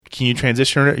can you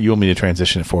transition it, or you want me to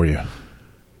transition it for you?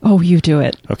 Oh, you do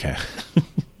it. Okay.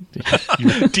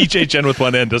 DJ Jen with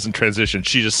one N doesn't transition.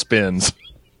 She just spins.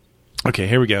 Okay,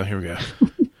 here we go.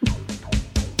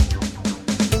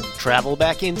 Travel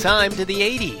back in time to the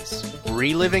 80s,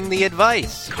 reliving the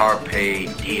advice, Carpe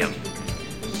diem.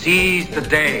 Seize the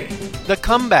day. the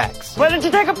comebacks, Why don't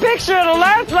you take a picture? It'll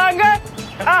last longer.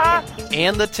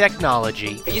 and the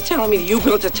technology. Are you telling me that you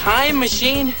built a time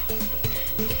machine?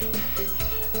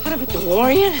 Out of a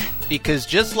DeLorean? Because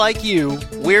just like you,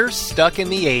 we're stuck in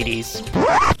the 80s.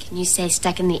 Can you say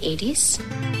stuck in the 80s?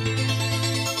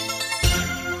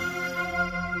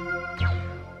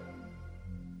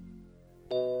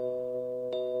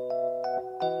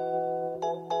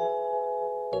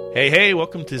 Hey,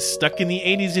 welcome to Stuck in the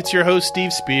 80s. It's your host,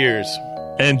 Steve Spears.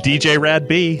 And DJ Rad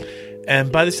B.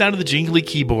 And by the sound of the jingly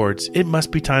keyboards, it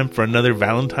must be time for another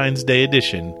Valentine's Day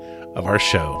edition of our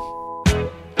show.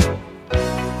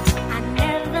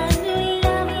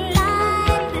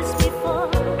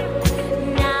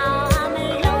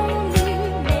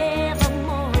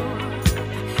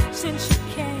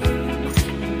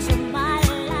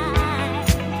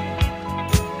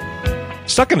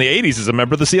 Stuck in the 80s is a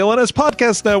member of the CLNS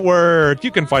Podcast Network.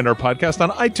 You can find our podcast on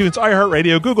iTunes,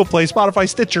 iHeartRadio, Google Play, Spotify,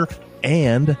 Stitcher,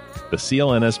 and the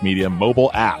CLNS Media mobile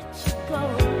app.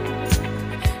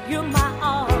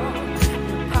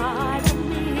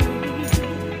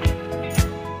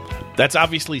 That's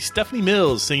obviously Stephanie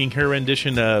Mills singing her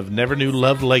rendition of Never Knew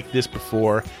Love Like This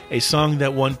Before, a song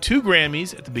that won 2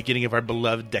 Grammys at the beginning of our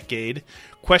beloved decade.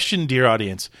 Question, dear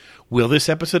audience, will this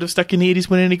episode of Stuck in the 80s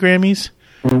win any Grammys?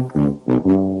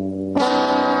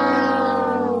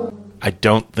 I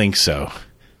don't think so.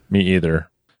 Me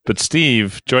either. But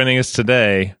Steve, joining us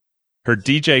today, her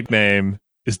DJ name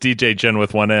is DJ Jen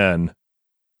with one N.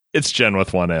 It's Jen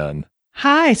with one N.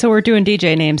 Hi, so we're doing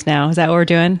DJ names now. Is that what we're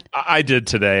doing? I did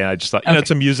today. I just thought, you know,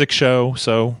 it's a music show,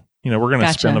 so, you know, we're going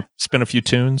to spin a few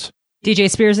tunes. DJ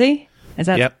Spearsy? Is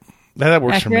that Yep. That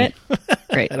works accurate? for me.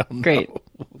 Great. I don't know. Great.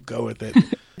 We'll go with it.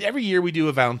 Every year we do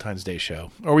a Valentine's Day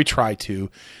show, or we try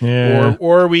to, Yeah.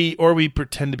 or we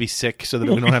pretend to be sick so that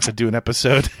we don't have to do an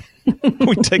episode.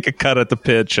 We take a cut at the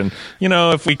pitch, and, you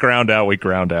know, if we ground out, we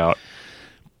ground out.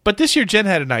 But this year Jen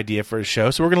had an idea for a show,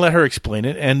 so we're going to let her explain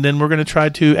it, and then we're going to try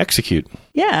to execute.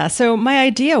 Yeah, so my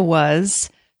idea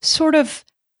was sort of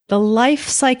the life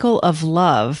cycle of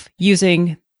love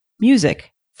using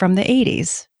music from the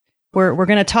 80s. We're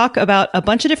going to talk about a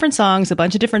bunch of different songs, a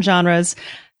bunch of different genres,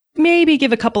 maybe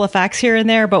give a couple of facts here and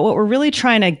there, but what we're really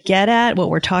trying to get at, what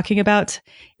we're talking about,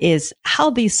 is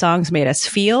how these songs made us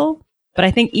feel, but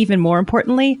I think even more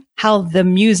importantly, how the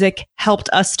music helped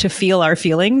us to feel our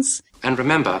feelings. And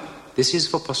remember, this is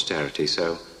for posterity,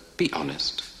 so be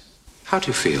honest. How do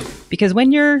you feel? Because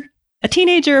when you're a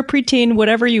teenager, a preteen,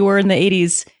 whatever you were in the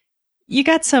 80s, you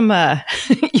got some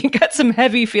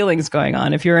heavy feelings going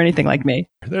on if you're anything like me.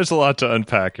 There's a lot to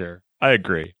unpack here. I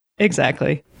agree.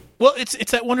 Exactly. Well,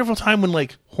 it's that wonderful time when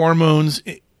like hormones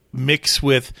mix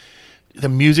with the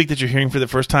music that you're hearing for the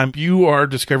first time. You are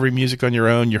discovering music on your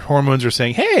own. Your hormones are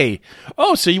saying, hey,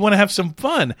 oh, so you want to have some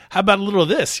fun. How about a little of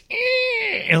this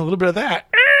and a little bit of that?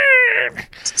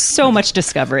 So much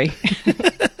discovery.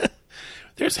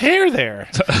 There's hair there.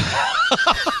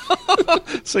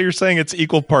 So you're saying it's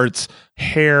equal parts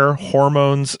hair,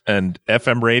 hormones, and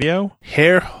FM radio?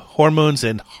 Hair, hormones,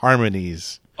 and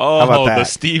harmonies. Oh, How about that? The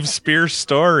Steve Spears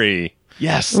story.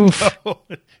 Yes. Well,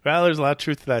 there's a lot of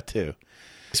truth to that, too.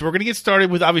 So we're going to get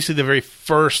started with, obviously, the very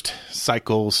first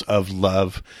cycles of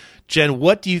love. Jen,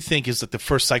 what do you think is like the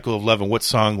first cycle of love, and what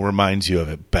song reminds you of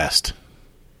it best?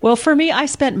 Well, for me, I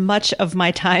spent much of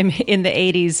my time in the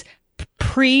 80s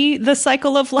pre the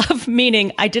cycle of love,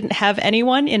 meaning I didn't have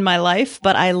anyone in my life,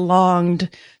 but I longed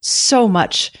so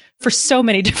much for so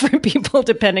many different people,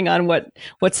 depending on what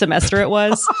semester it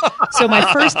was. So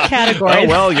my first category. Oh,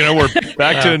 well, you know, we're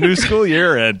back to a new school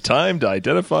year and time to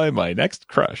identify my next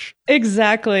crush.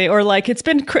 Exactly. Or like, it's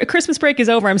been Christmas break is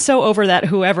over. I'm so over that,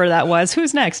 whoever that was.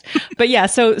 Who's next? But yeah,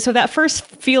 so that first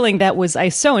feeling that was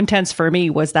so intense for me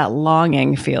was that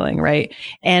longing feeling, right?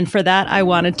 And for that, I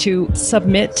wanted to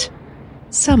submit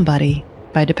Somebody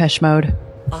by Depeche Mode.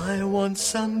 I want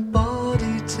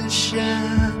somebody to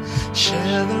share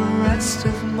the rest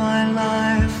of my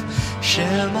life,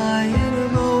 share my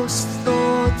innermost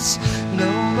thoughts,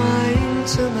 know my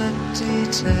intimate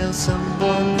details,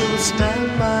 someone who'll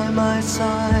stand by my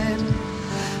side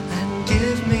and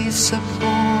give me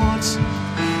support,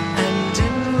 and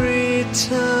in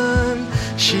return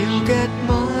she'll get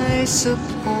my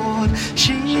support,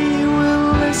 she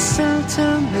will listen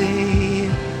to me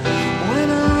when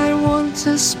I want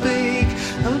to speak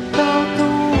about the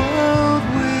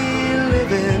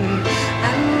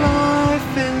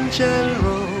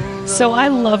So I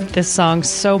loved this song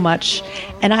so much,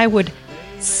 and I would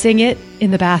sing it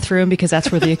in the bathroom because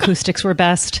that's where the acoustics were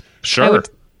best. Sure. I would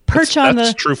perch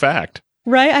that's true fact.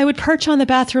 Right? I would perch on the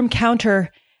bathroom counter,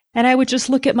 and I would just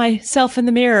look at myself in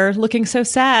the mirror looking so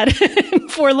sad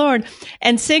and forlorn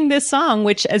and sing this song,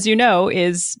 which, as you know,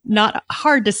 is not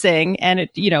hard to sing. And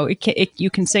you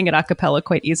can sing it a cappella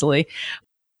quite easily.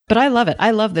 But I love it.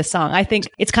 I love this song. I think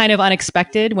it's kind of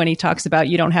unexpected when he talks about,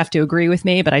 you don't have to agree with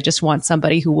me, but I just want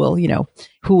somebody who will hear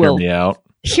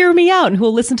me out and who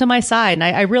will listen to my side. And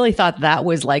I really thought that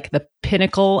was like the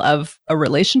pinnacle of a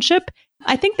relationship.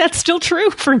 I think that's still true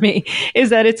for me, is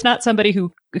that it's not somebody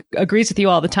who agrees with you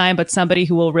all the time, but somebody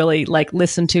who will really like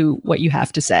listen to what you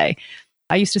have to say.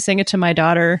 I used to sing it to my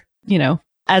daughter,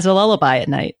 as a lullaby at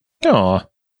night. Aw.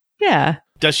 Yeah.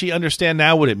 Does she understand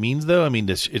now what it means, though? I mean,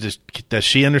 does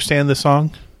she understand the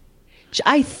song?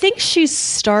 I think she's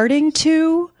starting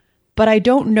to, but I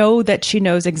don't know that she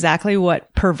knows exactly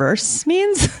what perverse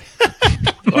means.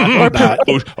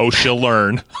 She'll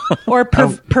learn. Or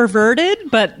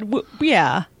perverted, but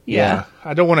yeah.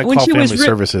 I don't want to call family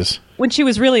services. When she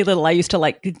was really little, I used to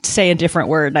like say a different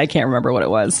word, and I can't remember what it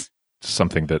was.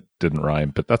 Something that didn't rhyme,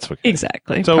 but that's okay.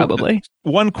 Exactly. So, probably.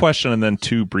 One question and then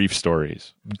two brief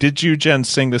stories. Did you, Jen,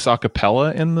 sing this a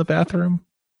cappella in the bathroom?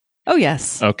 Oh,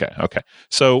 yes. Okay.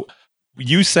 So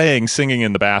you singing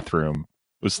in the bathroom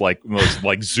was like those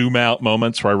like zoom out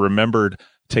moments where I remembered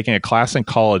taking a class in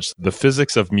college, the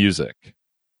physics of music.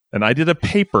 And I did a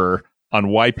paper on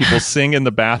why people sing in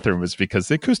the bathroom is because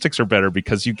the acoustics are better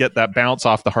because you get that bounce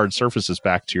off the hard surfaces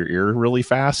back to your ear really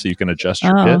fast so you can adjust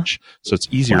your pitch. So it's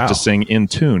easier to sing in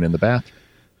tune in the bathroom.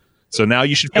 So now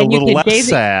you should feel a little less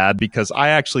sad because I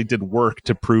actually did work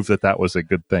to prove that was a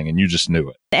good thing and you just knew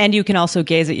it. And you can also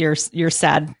gaze at your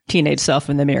sad teenage self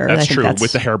in the mirror. That's true.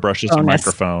 With the hairbrushes, a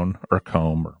microphone, or a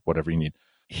comb, or whatever you need.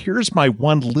 Here's my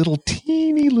one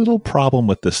teeny little problem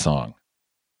with this song.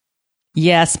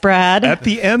 Yes, Brad. At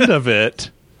the end of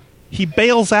it, he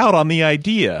bails out on the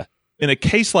idea. In a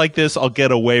case like this, I'll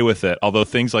get away with it. Although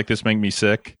things like this make me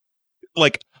sick.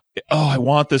 Like, oh, I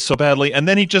want this so badly. And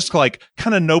then he just like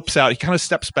kind of nopes out. He kind of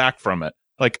steps back from it.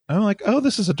 I'm like, oh,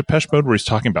 this is a Depeche Mode where he's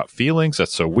talking about feelings.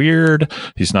 That's so weird.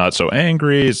 He's not so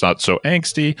angry. He's not so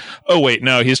angsty. Oh, wait,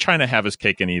 no, he's trying to have his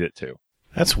cake and eat it too.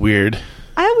 That's weird.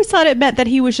 I always thought it meant that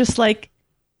he was just like,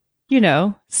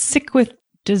 sick with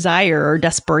desire or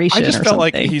desperation. I just felt something.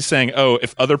 like he's saying, oh,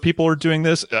 if other people are doing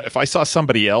this, if I saw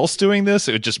somebody else doing this,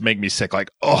 it would just make me sick. Like,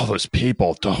 oh, those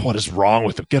people, what is wrong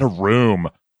with them? Get a room.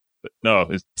 But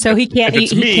no. So he can't. If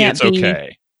it's me, can't it's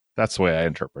okay. That's the way I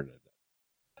interpreted it.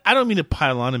 I don't mean to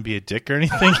pile on and be a dick or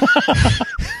anything.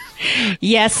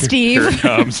 Yes, Steve. Here it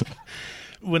comes.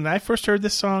 When I first heard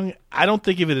this song, I don't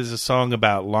think of it as a song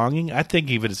about longing. I think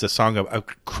of it as a song of a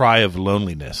cry of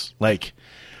loneliness. Like,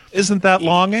 isn't that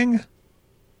longing?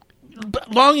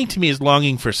 Longing to me is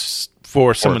longing for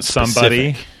someone,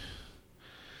 somebody. Specific.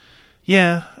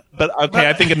 Yeah, but okay.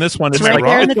 I think in this one, it's right like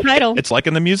there in the title. It's like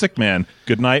in the Music Man.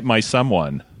 Good night, my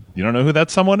someone. You don't know who that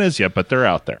someone is yet, but they're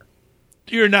out there.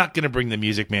 You're not going to bring the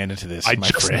Music Man into this. I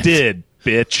just did,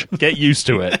 bitch. Get used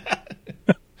to it.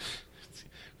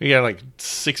 We got like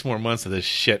 6 more months of this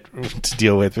shit to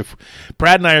deal with.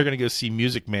 Brad and I are going to go see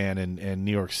Music Man in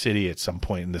New York City at some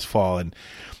point in this fall, and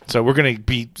so we're going to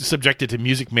be subjected to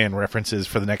Music Man references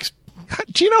for the next.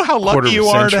 Do you know how lucky you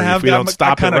are to have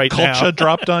that kind of culture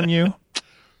dropped on you?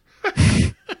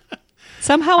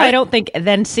 Somehow I don't think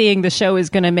then seeing the show is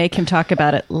going to make him talk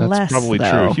about it less. That's probably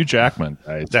though. true. Hugh Jackman.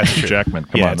 That's Hugh Jackman.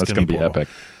 Come on, that's going to be epic.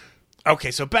 Okay,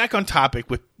 so back on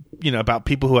topic with about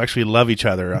people who actually love each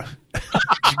other.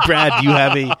 Brad,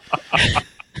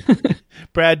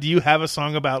 do you have a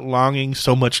song about longing?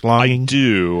 So much longing. I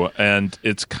do, and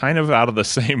it's kind of out of the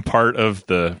same part of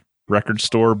the record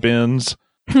store bins.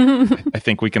 I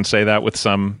think we can say that with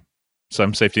some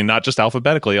safety, not just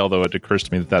alphabetically, although it occurs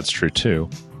to me that that's true too.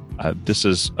 This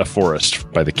is A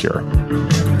Forest by The Cure.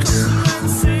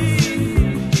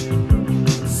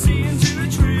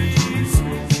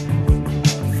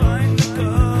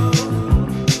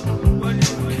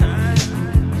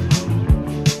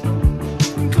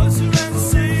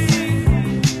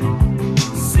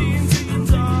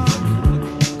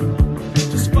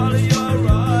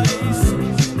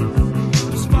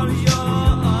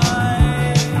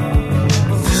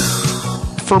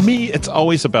 For me, it's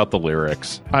always about the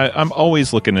lyrics. I'm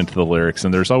always looking into the lyrics,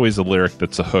 and there's always a lyric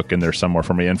that's a hook in there somewhere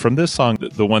for me. And from this song,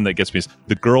 the one that gets me is,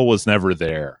 the girl was never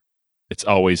there. It's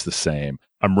always the same.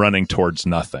 I'm running towards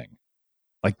nothing.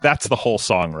 Like, that's the whole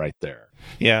song right there.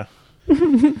 Yeah.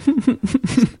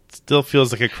 Still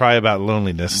feels like a cry about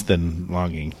loneliness than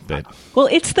longing, but Well,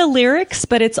 it's the lyrics,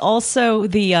 but it's also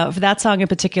the that song in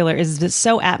particular is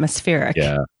so atmospheric.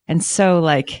 Yeah. And so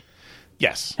like,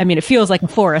 yes. I mean, it feels like a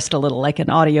forest a little, like an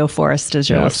audio forest as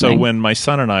you're Yeah, so listening. when my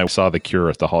son and I saw The Cure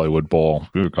at the Hollywood Bowl,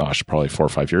 oh gosh, probably 4 or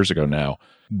 5 years ago now,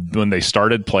 when they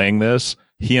started playing this,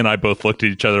 he and I both looked at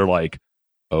each other like,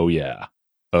 oh yeah.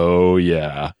 Oh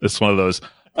yeah. It's one of those,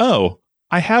 oh,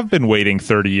 I have been waiting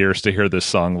 30 years to hear this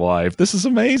song live. This is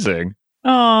amazing.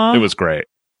 Aww. It was great.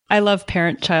 I love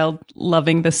parent-child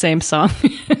loving the same song.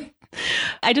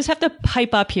 I just have to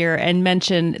pipe up here and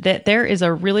mention that there is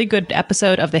a really good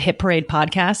episode of the Hit Parade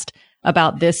podcast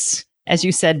about this, as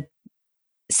you said,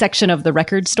 section of the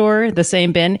record store, the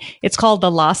same bin. It's called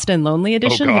the Lost and Lonely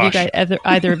edition. Oh, Have you gosh. guys,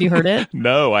 either of you heard it?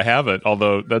 No, I haven't,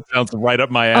 although that sounds right up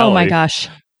my alley. Oh my gosh.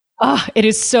 Oh, it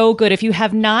is so good. If you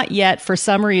have not yet, for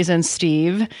some reason,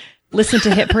 Steve, listened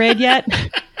to Hit Parade yet,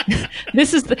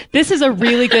 this is a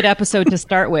really good episode to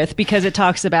start with because it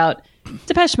talks about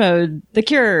Depeche Mode, The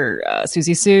Cure,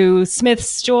 Susie Sue,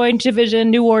 Smith's Joy Division,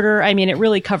 New Order. I mean, it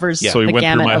really covers So we the went through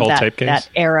gamut my of whole that, tape case? that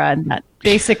era. And that,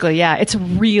 basically, yeah, it's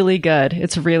really good.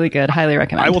 It's really good. Highly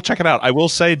recommend. I will check it out. I will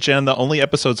say, Jen, the only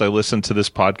episodes I listen to this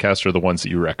podcast are the ones that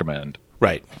you recommend.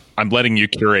 Right. I'm letting you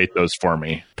curate those for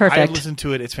me. Perfect. I listened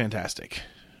to it. It's fantastic.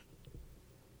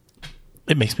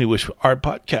 It makes me wish our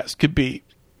podcast could be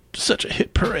such a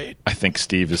hit parade. I think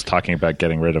Steve is talking about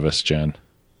getting rid of us, Jen.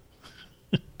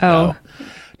 Oh.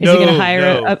 Is No, he going to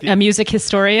hire no. a music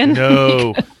historian?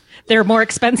 No. They're more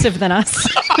expensive than us.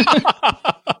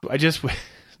 I just,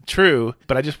 true,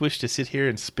 but I just wish to sit here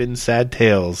and spin sad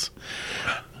tales.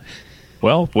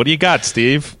 Well, what do you got,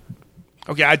 Steve?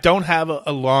 Okay, I don't have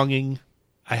a longing.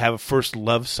 I have a first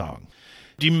love song.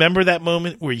 Do you remember that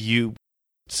moment where you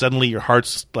suddenly your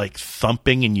heart's like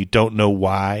thumping and you don't know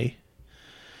why?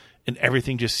 And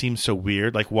everything just seems so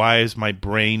weird. Like, why is my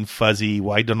brain fuzzy?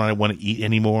 Why don't I want to eat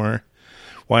anymore?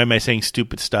 Why am I saying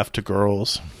stupid stuff to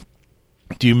girls?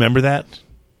 Do you remember that?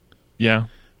 Yeah.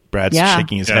 Brad's Yeah.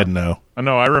 shaking his head no. I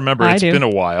know. I remember I it's do. been a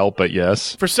while, but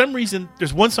yes. For some reason,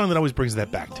 there's one song that always brings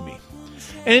that back to me.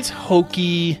 And it's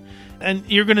hokey, and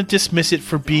you're going to dismiss it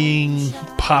for being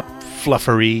pop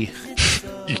fluffery.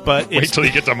 But Wait it's, till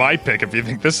you get to my pick if you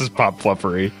think this is pop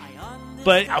fluffery.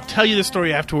 but I'll tell you the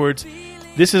story afterwards.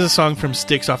 This is a song from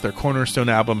Styx off their Cornerstone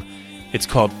album. It's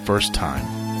called First Time.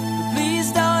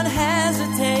 Please don't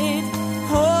hesitate.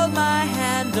 Hold my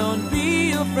hand, don't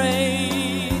be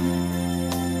afraid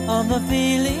of the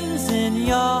feelings in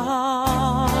your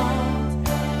heart.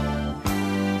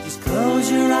 Just close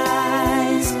your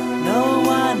eyes, no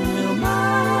one will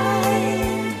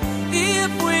mind.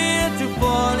 If we're to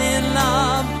fall in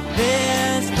love,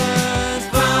 this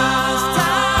first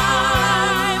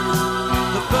time,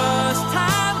 the first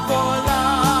time for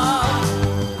love.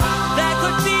 There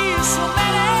could be so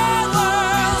many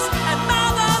worlds and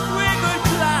mountains we could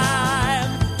climb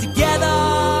together,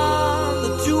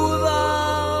 the two of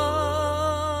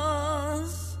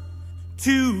us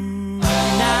tonight.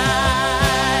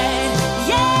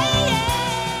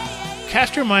 Yeah.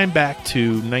 Cast your mind back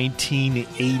to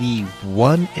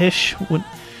 1981-ish when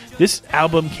this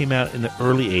album came out in the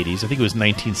early 80s. I think it was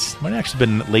might have actually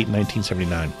been late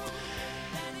 1979.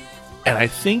 And I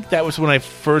think that was when I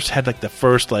first had like the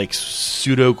first like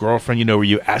pseudo girlfriend, you know, where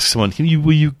you ask someone, will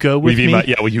you go with me?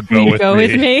 Will you go, you with, go me?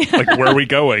 with me? Like, where are we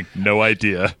going? No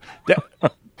idea.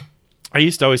 I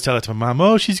used to always tell that to my mom,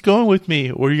 oh, she's going with me.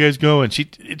 Where are you guys going? She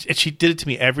did it to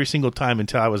me every single time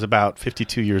until I was about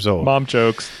 52 years old. Mom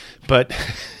jokes. But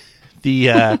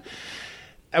I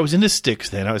was into Styx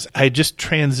then. I had just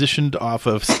transitioned off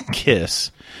of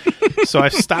Kiss. So I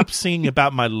stopped singing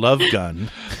about my love gun.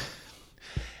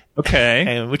 Okay.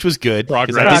 And, which was good. 'cause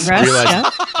Progress. I didn't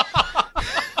realize,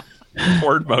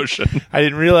 Forward motion. I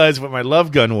didn't realize what my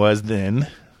love gun was then.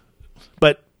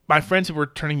 But my friends were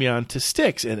turning me on to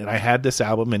Styx, and I had this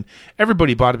album, and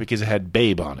everybody bought it because it had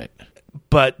Babe on it.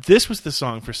 But this was the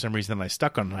song for some reason that I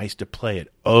stuck on, and I used to play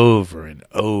it over and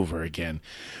over again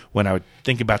when I would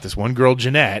think about this one girl,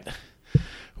 Jeanette,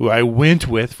 who I went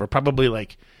with for probably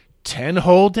like 10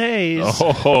 whole days.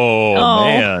 Oh,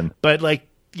 man. But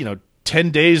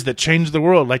 10 days that changed the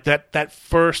world, like that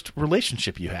first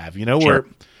relationship you have, where Sure.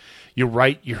 you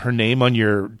write her name on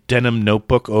your denim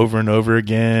notebook over and over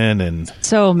again, and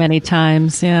So many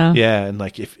times, yeah. yeah, and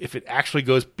like if it actually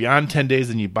goes beyond 10 days,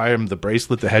 then you buy them the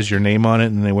bracelet that has your name on it,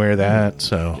 and they wear that.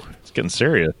 So It's getting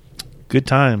serious. good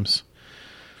times.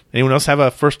 Anyone else have a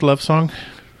first love song?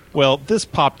 Well, this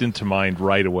popped into mind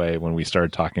right away when we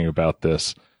started talking about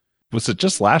this. Was it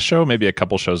just last show? Maybe a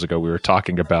couple shows ago, we were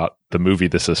talking about the movie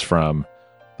this is from,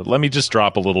 But let me just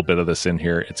drop a little bit of this in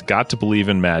here. It's Got to Believe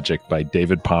in Magic by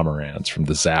David Pomeranz from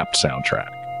the Zapped soundtrack.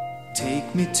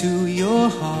 Take me to your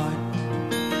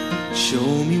heart, show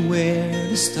me where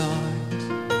to start.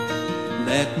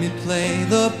 Let me play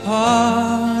the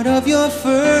part of your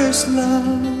first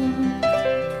love.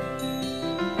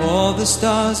 All the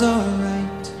stars are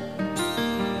right,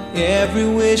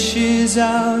 every wish is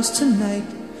ours tonight,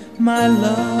 my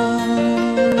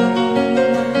love.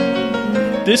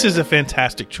 This is a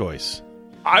fantastic choice.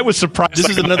 I was surprised This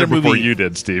is another movie before you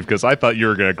did, Steve, because I thought you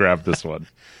were going to grab this one.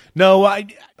 No, I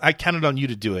counted on you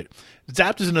to do it.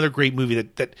 Zapped is another great movie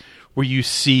that where you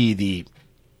see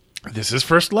this is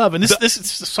first love, and this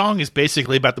song is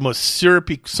basically about the most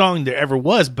syrupy song there ever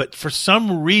was. But for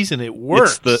some reason, it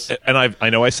works. I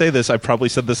know I say this. I've probably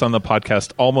said this on the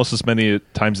podcast almost as many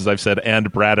times as I've said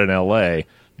 "and Brad in L.A."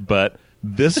 But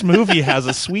this movie has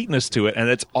a sweetness to it, and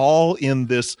it's all in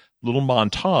this little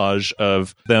montage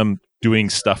of them doing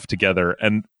stuff together.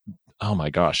 And oh my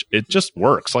gosh, it just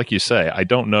works. Like you say, I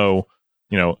don't know,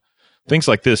 things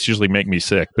like this usually make me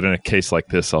sick, but in a case like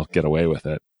this, I'll get away with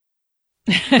it.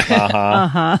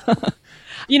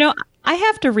 I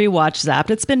have to rewatch Zapped.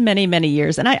 It's been many, many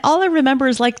years, and all I remember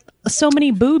is like so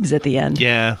many boobs at the end.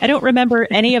 Yeah, I don't remember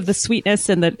any of the sweetness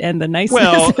and the niceness.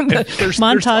 Well, and the there's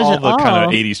montage all at the all. kind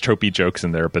of 80s tropey jokes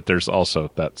in there, but there's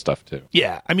also that stuff too.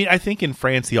 Yeah, I mean, I think in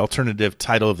France the alternative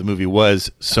title of the movie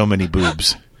was "So Many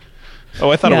Boobs."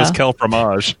 Oh, I thought it was Quel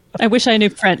Fromage. I wish I knew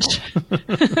French.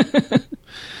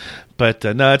 But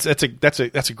no, that's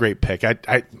a great pick.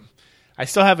 I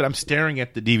still have it. I'm staring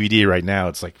at the DVD right now.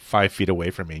 It's like 5 feet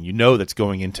away from me, and that's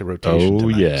going into rotation. Oh,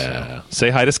 tonight, yeah. So. Say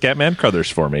hi to Scatman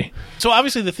Crothers for me. So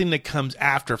obviously the thing that comes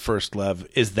after First Love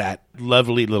is that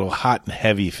lovely little hot and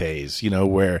heavy phase,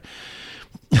 where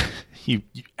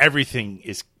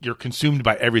you're consumed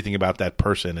by everything about that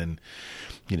person. And,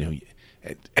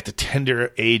 at the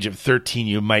tender age of 13,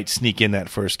 you might sneak in that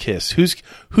first kiss.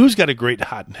 Who's got a great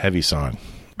hot and heavy song?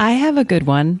 I have a good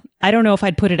one. I don't know if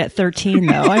I'd put it at 13,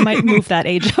 though. I might move that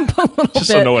age up a little bit. Just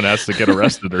so no one has to get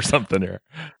arrested or something here.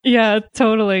 Yeah,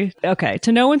 totally. Okay,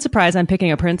 to no one's surprise, I'm picking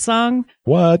a Prince song.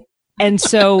 What? And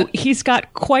so he's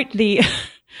got quite the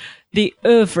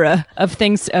oeuvre of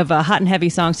hot and heavy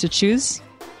songs to choose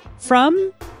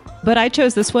from. But I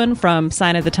chose this one from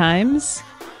Sign of the Times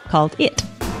called It.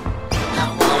 I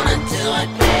wanna do it,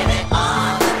 baby,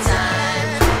 all the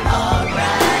time,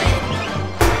 alright.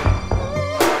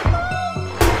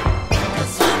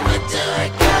 'Cause when we do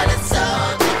it, God, it's so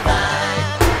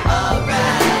divine, alright.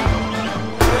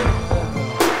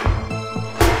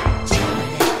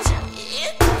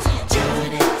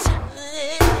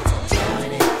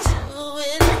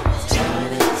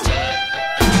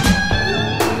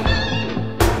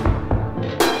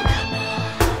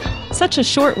 Such a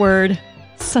short word.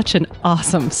 Such an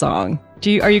awesome song.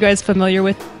 Are you guys familiar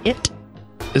with It?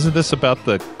 Isn't this about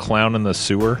the clown in the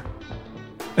sewer?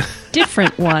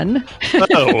 Different one.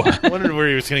 Oh, I wondered where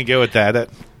he was going to go with that.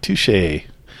 Touche.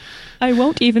 I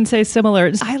won't even say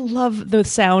similar. I love the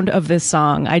sound of this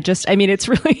song. It's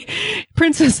really,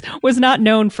 Prince was not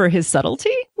known for his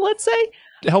subtlety, let's say.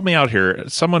 Help me out here.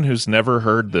 Someone who's never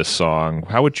heard this song,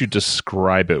 how would you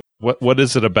describe it? What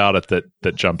is it about it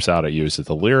that jumps out at you? Is it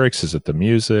the lyrics? Is it the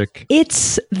music?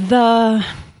 It's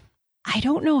I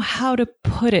don't know how to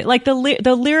put it. Like the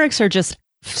lyrics are just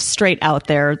straight out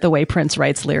there, the way Prince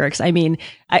writes lyrics. I mean,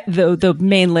 the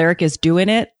main lyric is doing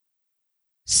it.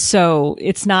 So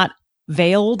it's not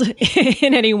veiled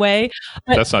in any way.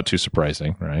 But, that's not too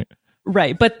surprising, right?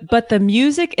 Right. But the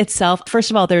music itself,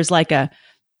 first of all, there's like a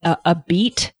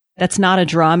beat that's not a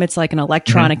drum. It's like an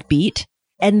electronic beat.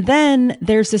 And then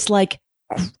there's this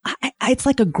it's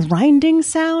like a grinding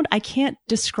sound. I can't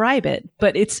describe it,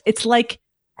 but it's like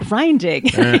grinding.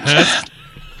 The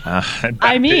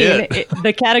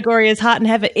category is hot and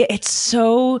heavy. It's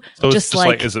so just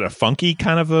like, is it a funky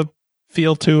kind of a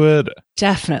feel to it?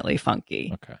 Definitely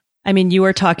funky. Okay. I mean, you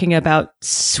were talking about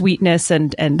sweetness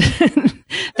and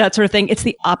that sort of thing. It's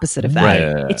the opposite of that.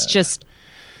 Right.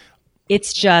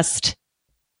 It's just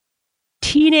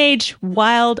teenage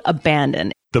wild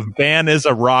abandon. The van is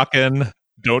a rockin'.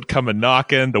 Don't come a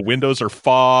knockin'. The windows are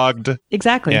fogged.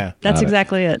 Exactly. Yeah, that's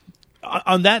exactly it.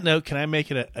 On that note, can I make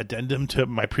an addendum to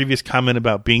my previous comment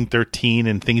about being 13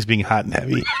 and things being hot and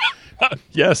heavy?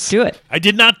 Yes. Do it. I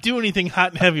did not do anything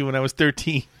hot and heavy when I was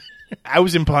 13. I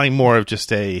was implying more of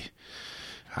just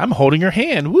I'm holding your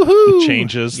hand. Woohoo! The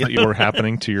changes that were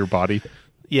happening to your body.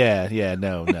 Yeah,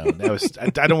 no. That was.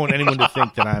 I don't want anyone to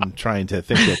think that I'm trying to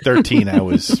think that 13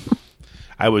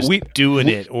 I I was doing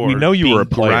it or we know you being were a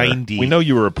player. grindy. We know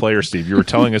you were a player, Steve. You were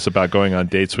telling us about going on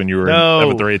dates when you were in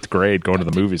 7th or 8th grade, going to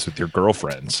the movies with your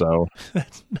girlfriend. So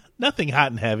nothing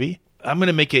hot and heavy. I'm going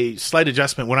to make a slight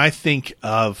adjustment. When I think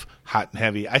of hot and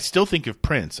heavy, I still think of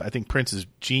Prince. I think Prince is a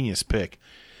genius pick.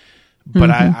 But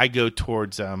I go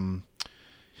towards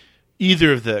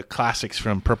either of the classics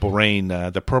from Purple Rain,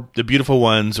 the Beautiful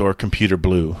Ones or Computer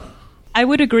Blue. I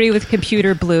would agree with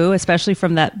Computer Blue, especially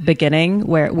from that beginning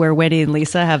where Wendy and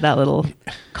Lisa have that little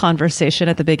conversation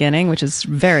at the beginning, which is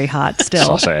very hot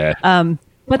still.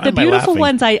 But the Beautiful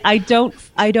Ones, I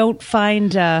don't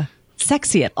find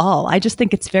sexy at all. I just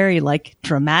think it's very like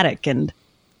dramatic and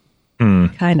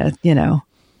kind of, you know.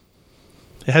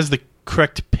 It has the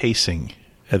correct pacing,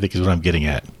 I think is what I'm getting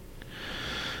at.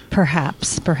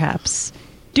 Perhaps.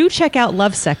 Do check out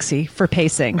Love Sexy for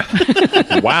pacing.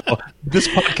 Wow. This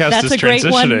podcast That's is a great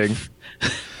transitioning.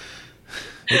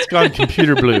 It's gone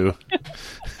Computer Blue.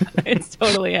 It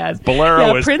totally has.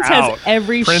 Bolero is Prince out. has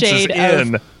every Prince shade is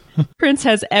in. Prince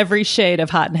has every shade of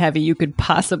hot and heavy you could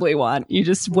possibly want. You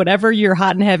just, whatever your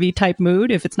hot and heavy type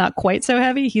mood, if it's not quite so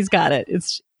heavy, he's got it.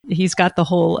 He's got the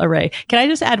whole array. Can I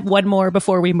just add one more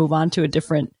before we move on to a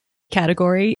different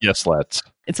category? Yes, let's.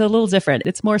 It's a little different.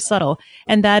 It's more subtle.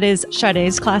 And that is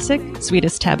Sade's classic,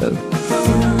 Sweetest Taboo.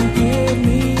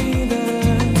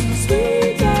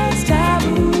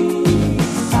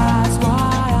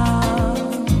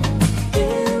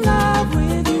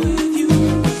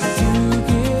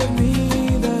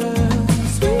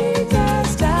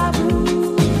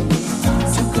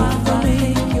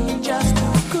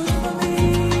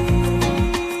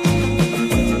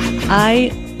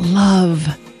 I love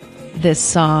this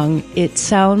song. It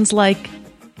sounds like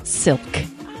Silk.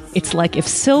 It's like if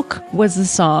Silk was a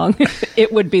song,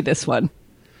 it would be this one.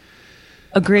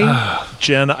 Agree?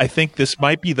 Jen, I think this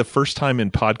might be the first time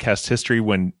in podcast history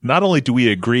when not only do we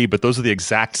agree, but those are the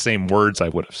exact same words I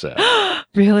would have said.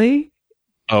 Really?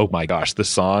 Oh my gosh, this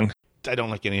song. I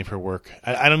don't like any of her work.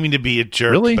 I don't mean to be a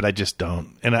jerk, but I just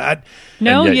don't. And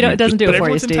no, you don't. It doesn't do it for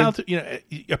you, Steve.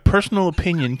 A personal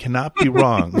opinion cannot be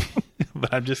wrong.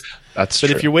 But I'm just. That's but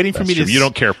true. If you're waiting for me to, you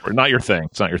don't care for it. Not your thing.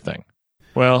 It's not your thing.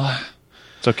 Well,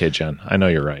 it's okay, Jen. I know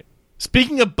you're right.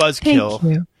 Speaking of buzzkill,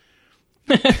 Thank you.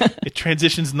 It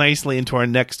transitions nicely into our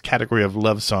next category of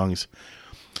love songs.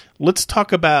 Let's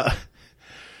talk about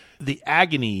the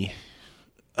agony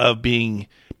of being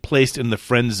placed in the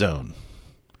friend zone.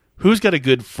 Who's got a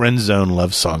good friend zone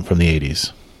love song from the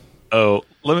 80s? Oh,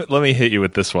 let me hit you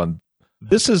with this one.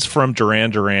 This is from Duran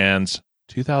Duran's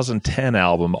 2010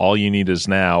 album, All You Need Is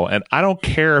Now. And I don't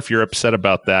care if you're upset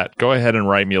about that. Go ahead and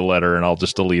write me a letter and I'll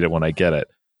just delete it when I get it.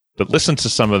 But listen to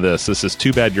some of this. This is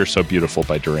Too Bad You're So Beautiful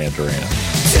by Duran Duran. Too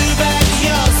bad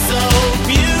you're so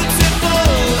beautiful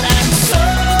and so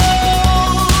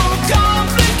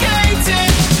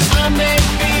complicated. I may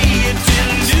be a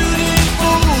deluded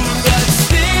fool, but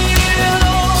still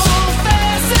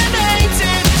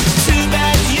fascinated. Too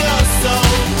bad you're so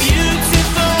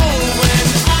beautiful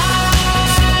when I'm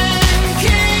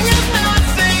king of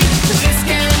nothing. This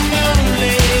can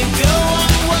only go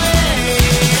one way.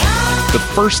 The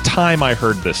first time I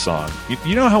heard this song,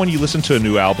 you know how when you listen to a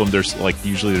new album, there's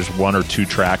usually one or two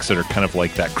tracks that are kind of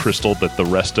like that crystal that the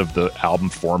rest of the album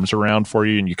forms around for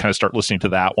you, and you kind of start listening to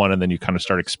that one, and then you kind of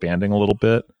start expanding a little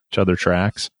bit to other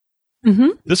tracks. Mm-hmm.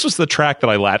 This was the track that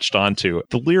I latched onto.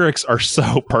 The lyrics are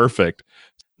so perfect.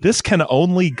 This can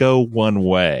only go one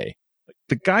way.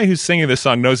 The guy who's singing this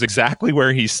song knows exactly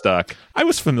where he's stuck. I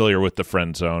was familiar with the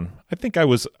friend zone. I think I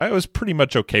was pretty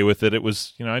much okay with it. It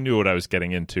was, I knew what I was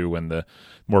getting into when the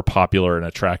more popular and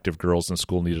attractive girls in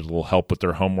school needed a little help with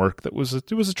their homework. It was a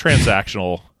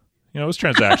transactional, it was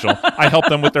transactional. I helped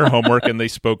them with their homework and they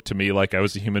spoke to me like I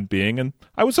was a human being, and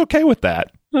I was okay with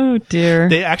that. Oh dear.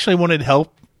 They actually wanted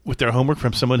help with their homework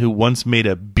from someone who once made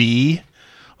a B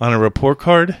on a report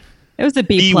card. It was a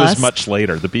B+. B was much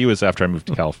later. The B was after I moved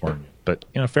to California. But,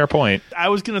 fair point. I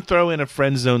was going to throw in a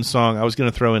friend zone song. I was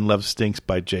going to throw in Love Stinks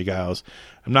by Jay Giles.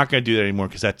 I'm not going to do that anymore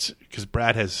because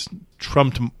Brad has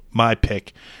trumped my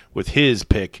pick with his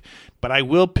pick. But I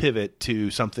will pivot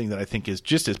to something that I think is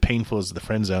just as painful as the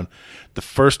friend zone, the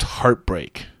first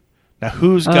heartbreak. Now,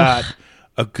 who's got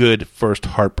a good first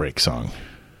heartbreak song?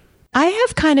 I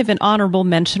have kind of an honorable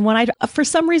mention one. I, for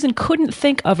some reason, couldn't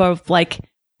think of a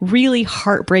really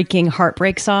heartbreaking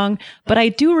heartbreak song, but I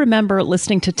do remember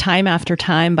listening to Time After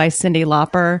Time by Cyndi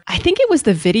Lauper. I think it was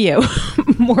the video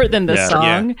more than the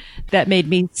song that made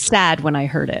me sad when I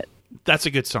heard it. That's a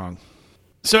good song.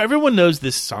 So everyone knows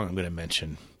this song I'm going to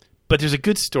mention, but there's a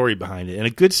good story behind it, and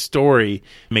a good story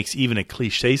makes even a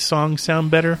cliche song sound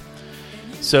better.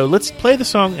 So let's play the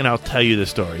song and I'll tell you the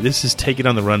story. This is Take It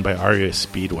on the Run by REO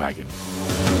Speedwagon.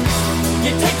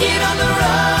 You take it on the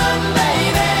run,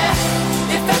 baby.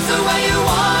 If that's the way you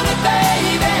want it,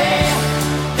 baby,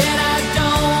 then I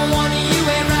don't want you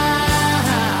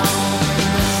around.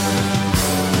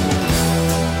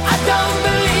 I don't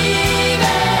believe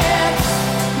it,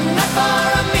 not for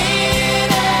a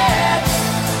minute.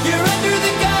 You're under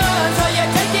the gun, so you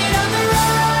take it on the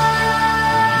run.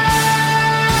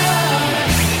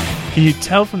 Can you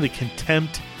tell from the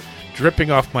contempt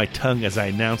dripping off my tongue as I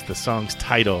announce the song's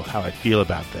title how I feel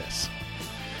about this?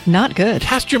 Not good.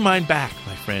 Cast your mind back,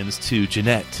 my friends, to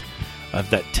Jeanette of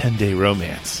That 10-Day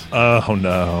Romance. Oh,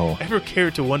 no. Ever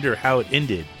cared to wonder how it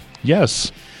ended?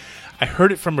 Yes. I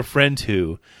heard it from a friend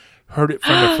who heard it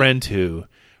from a friend who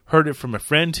heard it from a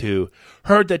friend who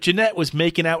heard that Jeanette was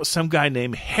making out with some guy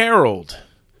named Harold.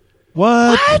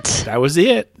 What? That was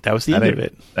it. That was the end of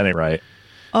it. That ain't right.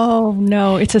 Oh,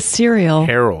 no. It's a cereal.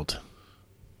 Harold.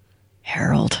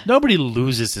 Nobody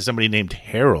loses to somebody named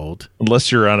Harold.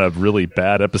 Unless you're on a really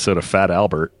bad episode of Fat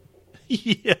Albert.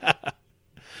 Yeah.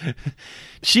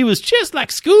 She was just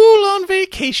like school on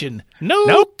vacation.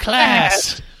 No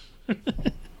class.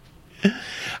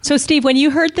 So, Steve, when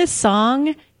you heard this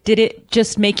song, did it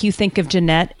just make you think of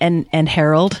Jeanette and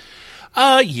Harold?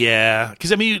 Yeah.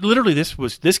 Because, I mean, literally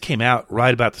this came out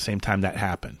right about the same time that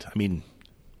happened. I mean,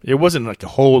 there wasn't like a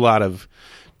whole lot of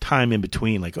time in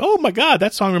between, like, oh my God,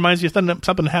 that song reminds me of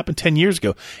something that happened 10 years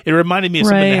ago. It reminded me of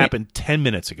something that happened 10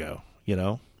 minutes ago, you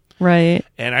know? Right.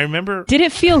 And I remember... Did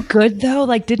it feel good, though?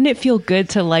 Like, didn't it feel good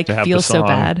to feel so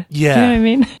bad? Yeah. You know what I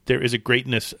mean? There is a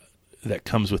greatness that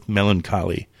comes with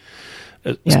melancholy,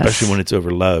 especially when it's over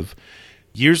love.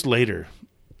 Years later,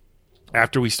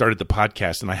 after we started the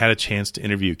podcast and I had a chance to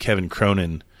interview Kevin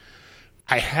Cronin,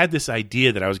 I had this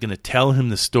idea that I was going to tell him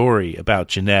the story about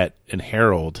Jeanette and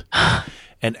Harold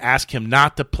and ask him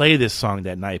not to play this song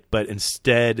that night, but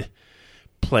instead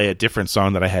play a different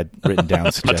song that I had written down.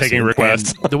 Not taking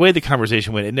requests. And the way the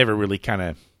conversation went, it never really kind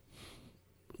of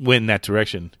went in that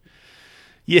direction.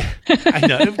 Yeah, I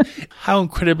know. How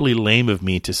incredibly lame of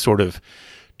me to sort of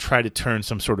try to turn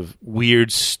some sort of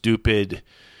weird, stupid,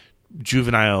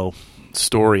 juvenile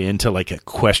story into like a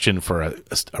question for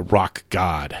a rock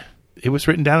god. It was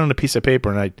written down on a piece of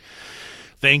paper, and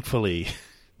thankfully,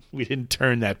 we didn't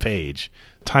turn that page.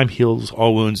 Time heals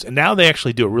all wounds. And now they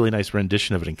actually do a really nice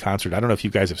rendition of it in concert. I don't know if you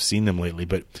guys have seen them lately,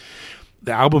 but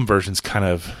the album version's kind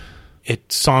of,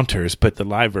 it saunters, but the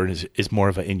live version is more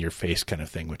of an in-your-face kind of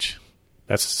thing, which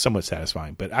that's somewhat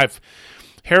satisfying. But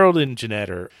Harold and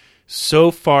Jeanette are so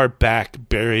far back,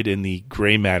 buried in the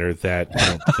gray matter, that I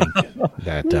don't think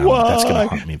that that's going to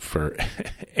haunt me for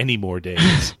any more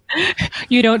days.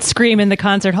 You don't scream in the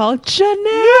concert hall,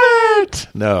 Jeanette!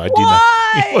 No, I do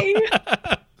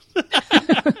not.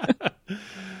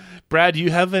 Brad, do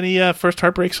you have any first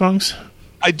heartbreak songs?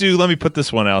 I do. Let me put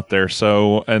this one out there.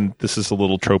 So, and this is a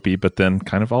little tropey, but then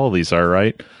kind of all of these are,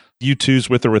 right? U2's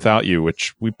With or Without You,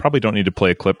 which we probably don't need to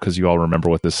play a clip because you all remember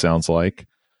what this sounds like.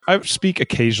 I speak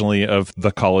occasionally of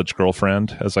the college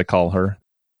girlfriend, as I call her.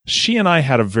 She and I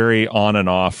had a very on and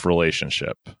off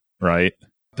relationship, right?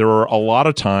 There were a lot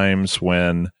of times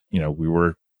when, we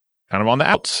were kind of on the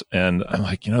outs, and I'm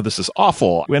like, this is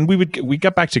awful. When we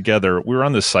got back together, we were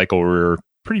on this cycle where we were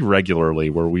pretty regularly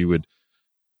where we would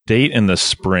date in the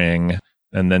spring,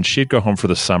 and then she'd go home for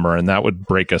the summer, and that would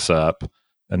break us up.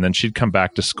 And then she'd come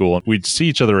back to school, and we'd see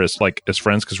each other as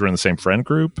friends because we're in the same friend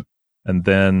group. And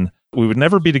then we would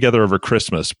never be together over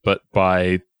Christmas, but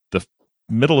by the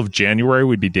middle of January,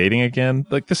 we'd be dating again.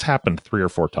 Like, this happened 3 or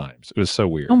 4 times. It was so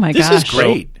weird. Oh my gosh. This is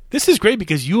great. This is great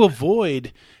because you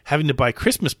avoid having to buy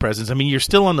Christmas presents. I mean, you're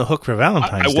still on the hook for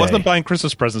Valentine's Day. I wasn't buying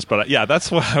Christmas presents, but yeah, that's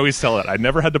what I always tell it. I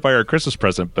never had to buy her a Christmas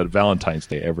present, but Valentine's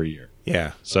Day every year.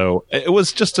 Yeah. So it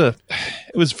was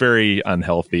very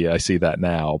unhealthy. I see that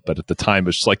now, but at the time,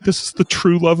 it's just like, this is the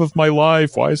true love of my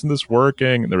life. Why isn't this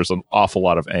working? And there was an awful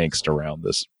lot of angst around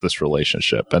this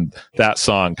relationship, and that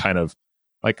song kind of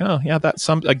like, oh yeah, that's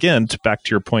again, back to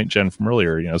your point, Jen, from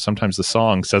earlier. Sometimes the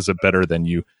song says it better than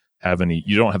you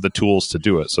don't have the tools to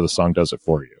do it, so the song does it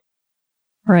for you.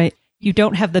 Right. You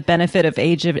don't have the benefit of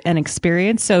age and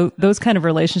experience. So those kind of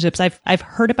relationships, I've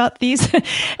heard about these,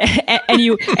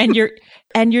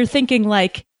 and you're thinking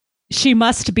like, she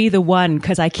must be the one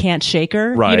because I can't shake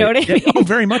her. Right. You know what I mean? Oh,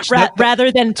 very much.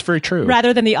 Rather than it's very true.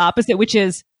 Rather than the opposite, which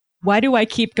is, why do I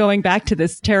keep going back to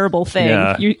this terrible thing?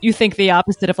 Yeah. You think the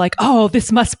opposite of like, oh,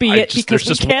 this must be it because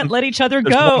we can't let each other go.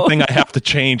 There's one thing I have to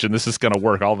change, and this is going to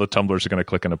work. All the tumblers are going to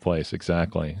click into place.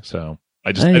 Exactly. So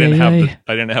I didn't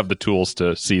have the tools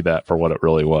to see that for what it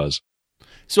really was.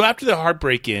 So after the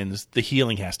heartbreak ends, the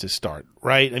healing has to start,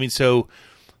 right? I mean, so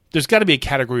there's got to be a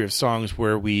category of songs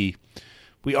where we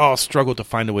all struggle to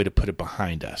find a way to put it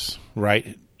behind us,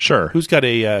 right? Sure. Who's got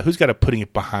a putting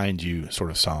it behind you sort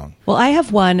of song? Well, I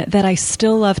have one that I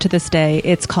still love to this day.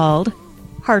 It's called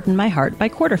Harden My Heart by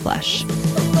Quarterflash.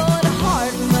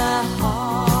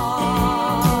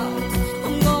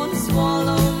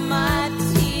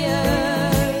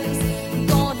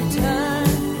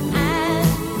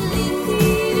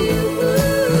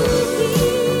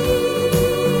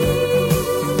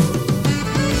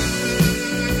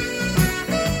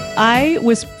 I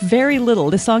was very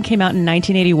little. This song came out in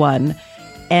 1981.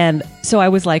 And so I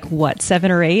was like,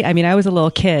 7 or 8? I mean, I was a little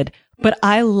kid, but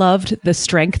I loved the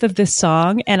strength of this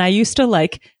song. And I used to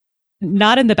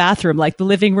not in the bathroom, like the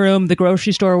living room, the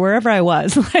grocery store, wherever I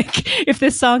was. Like if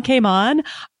this song came on,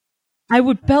 I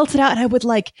would belt it out and I would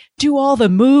do all the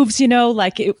moves,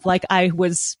 like I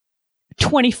was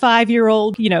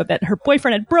 25-year-old, that her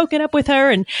boyfriend had broken up with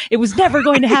her and it was never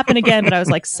going to happen again. But I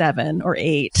was 7 or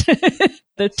 8.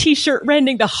 The t-shirt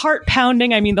rending, the heart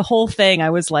pounding. I mean, the whole thing. I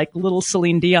was like little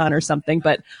Celine Dion or something,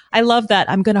 but I love that.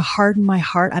 I'm going to harden my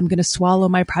heart. I'm going to swallow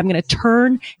my pride. I'm going to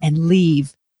turn and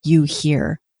leave you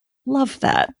here. Love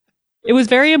that. It was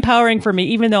very empowering for me,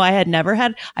 even though I'd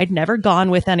never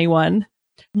gone with anyone.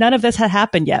 None of this had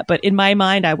happened yet. But in my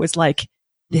mind, I was like,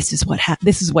 this is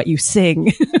what you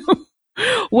sing.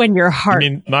 When your heart. I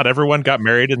mean, not everyone got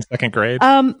married in 2nd grade.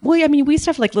 Well, I mean, we used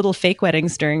to have little fake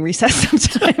weddings during recess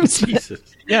sometimes.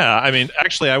 Yeah, I mean,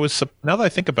 actually, now that I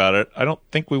think about it, I don't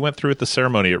think we went through with the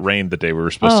ceremony. It rained the day we were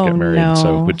supposed to get married,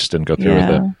 so we just didn't go through with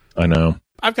it. I know.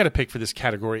 I've got a pick for this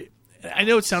category. I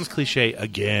know it sounds cliche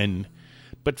again,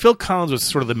 but Phil Collins was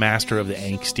sort of the master of the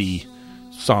angsty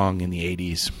song in the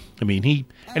 80s. I mean,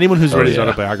 anyone who's read his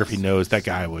autobiography knows that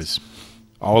guy was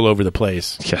all over the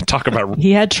place. Yeah, talk about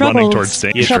he had troubles, running towards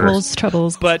danger.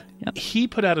 Troubles. But he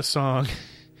put out a song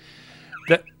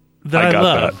that I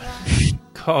love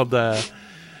called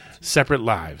Separate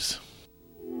Lives.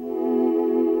 You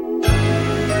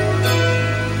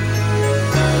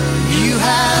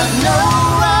have no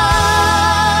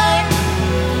right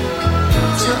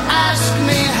to ask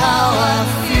me how I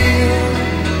feel.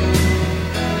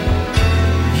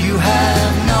 You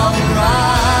have no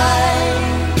right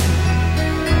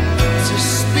to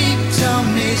speak to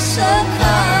me so kind.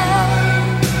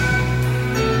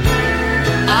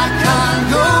 I can't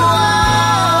go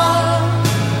on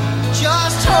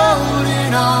just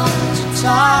holding on to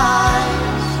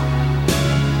ties.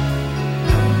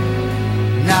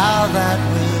 Now that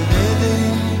we're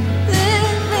living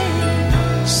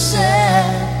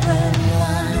separate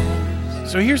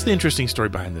lives. So here's the interesting story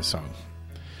behind this song.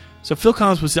 So Phil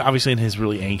Collins was obviously in his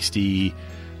really angsty,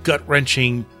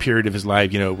 gut-wrenching period of his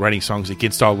life, writing songs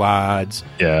against all odds.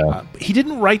 Yeah. He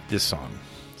didn't write this song.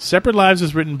 Separate Lives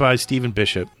was written by Stephen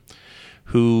Bishop,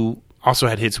 who also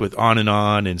had hits with On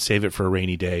and Save It for a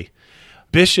Rainy Day.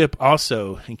 Bishop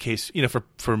also, in case,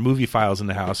 for movie files in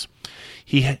the house,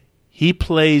 he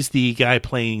plays the guy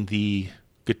playing the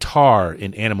guitar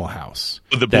in Animal House.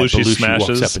 The Belushi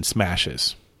smashes. Walks up and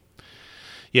smashes.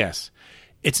 Yes.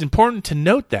 It's important to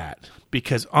note that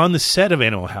because on the set of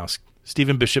Animal House,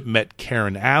 Stephen Bishop met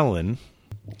Karen Allen,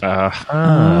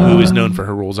 who is known for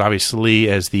her roles, obviously,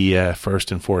 as the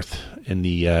first and fourth in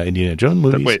the Indiana Jones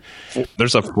movies. Wait,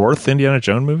 there's a 4th Indiana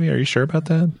Jones movie? Are you sure about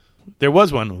that? There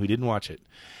was one. We didn't watch it.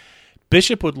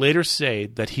 Bishop would later say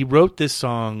that he wrote this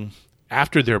song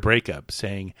after their breakup,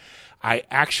 saying, I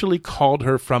actually called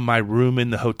her from my room in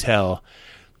the hotel.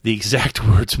 The exact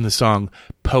words from the song,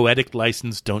 poetic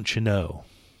license, don't you know?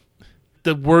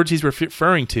 The words he's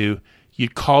referring to, you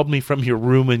called me from your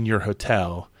room in your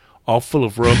hotel, all full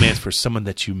of romance for someone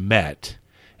that you met,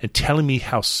 and telling me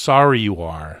how sorry you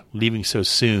are leaving so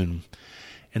soon,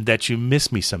 and that you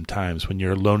miss me sometimes when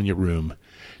you're alone in your room.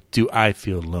 Do I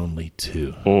feel lonely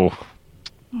too? Oh,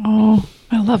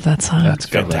 I love that song. That's a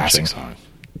fantastic song.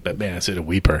 But man, it's a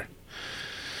weeper.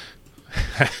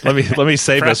 Let me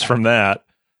save us from that.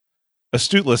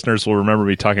 Astute listeners will remember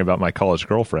me talking about my college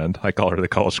girlfriend. I call her the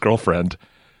college girlfriend.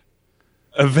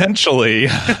 Eventually,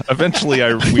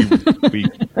 we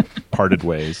parted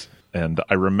ways, and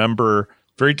I remember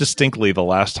very distinctly the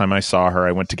last time I saw her.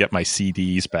 I went to get my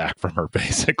CDs back from her,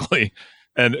 basically,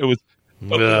 and it was.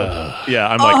 Yeah,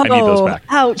 I'm like, I need those back.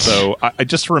 Ouch. So I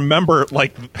just remember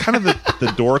kind of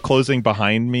the door closing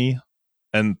behind me,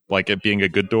 and it being a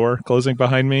good door closing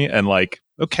behind me, and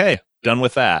okay, done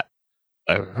with that.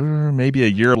 Maybe a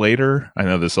year later, I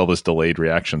know all this delayed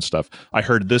reaction stuff, I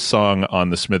heard this song on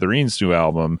the Smithereens' new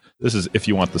album. This is If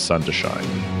You Want the Sun to Shine.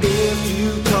 If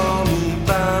you call me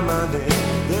by my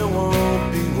name, there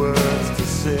won't be words to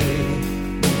say.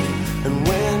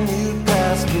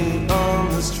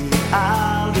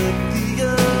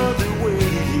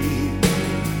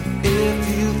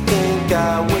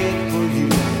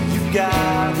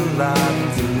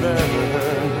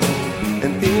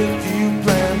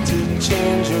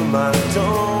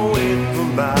 Don't wait for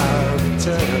my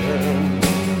return.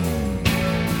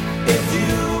 If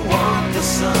you want the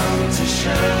sun to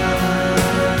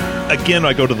shine. Again,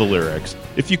 I go to the lyrics.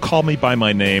 If you call me by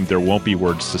my name, there won't be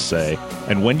words to say.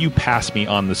 And when you pass me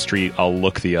on the street, I'll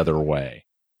look the other way.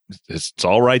 It's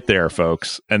all right there,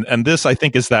 folks. And this, I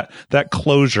think, is that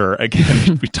closure.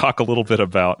 Again, we talk a little bit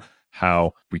about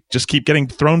how we just keep getting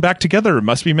thrown back together. It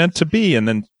must be meant to be. And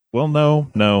then, well,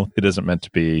 no, it isn't meant to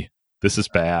be. This is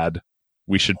bad.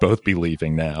 We should both be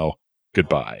leaving now.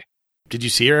 Goodbye. Did you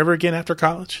see her ever again after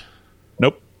college?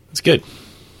 Nope. That's good.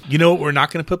 You know what we're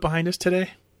not going to put behind us today?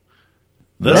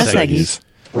 The Seggies.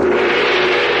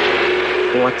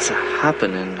 What's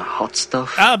happening, hot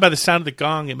stuff? By the sound of the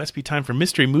gong, it must be time for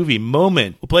Mystery Movie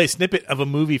Moment. We'll play a snippet of a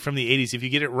movie from the 80s. If you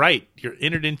get it right, you're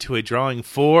entered into a drawing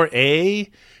for a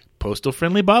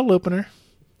postal-friendly bottle opener.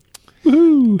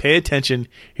 Woohoo! Pay attention.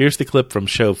 Here's the clip from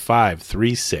show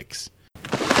 536.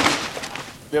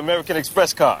 The American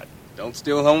Express card. Don't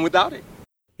steal home without it.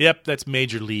 Yep, that's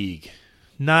Major League.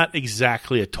 Not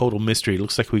exactly a total mystery. It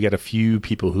looks like we got a few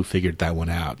people who figured that one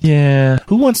out. Yeah.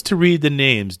 Who wants to read the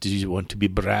names? Do you want to be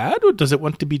Brad or does it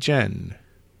want to be Jen?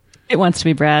 It wants to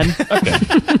be Brad. Okay.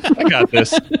 I got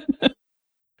this.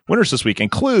 Winners this week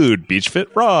include Beach Fit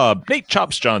Rob, Nate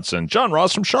Chops Johnson, John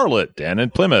Ross from Charlotte, Dan in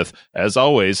Plymouth, as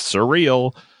always,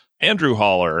 Surreal, Andrew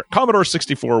Holler, Commodore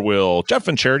 64 Will, Jeff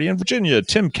and Charity in Virginia,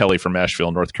 Tim Kelly from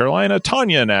Asheville, North Carolina,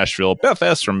 Tanya in Asheville, Beth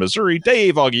S. from Missouri,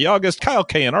 Dave, Augie August, Kyle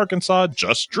K. in Arkansas,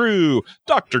 Just Drew,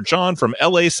 Dr. John from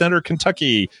LA Center,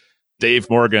 Kentucky, Dave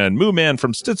Morgan, Moo Man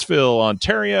from Stittsville,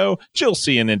 Ontario, Jill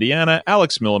C. in Indiana,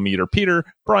 Alex Millimeter Peter,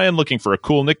 Brian looking for a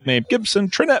cool nickname, Gibson,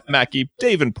 Trinette Mackey,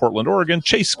 Dave in Portland, Oregon,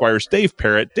 Chase Squires, Dave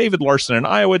Parrott, David Larson in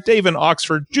Iowa, Dave in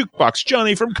Oxford, Jukebox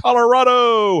Johnny from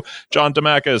Colorado, John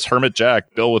Damakas, Hermit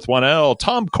Jack, Bill with 1L,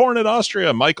 Tom Korn in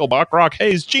Austria, Michael Bachrock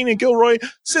Hayes, Gina Gilroy,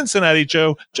 Cincinnati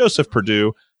Joe, Joseph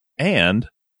Perdue, and,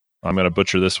 I'm going to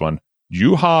butcher this one,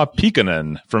 Juha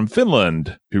Pikanen from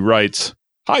Finland, who writes,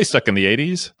 Hi, Stuck in the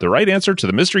 80s. The right answer to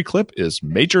the mystery clip is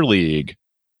Major League.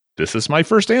 This is my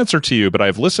first answer to you, but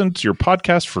I've listened to your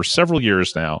podcast for several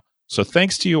years now. So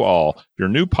thanks to you all. Your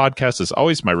new podcast is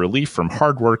always my relief from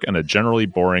hard work and a generally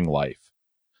boring life.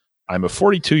 I'm a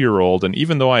 42-year-old, and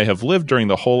even though I have lived during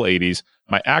the whole 80s,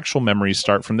 my actual memories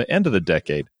start from the end of the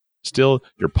decade. Still,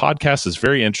 your podcast is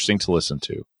very interesting to listen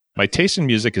to. My taste in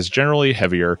music is generally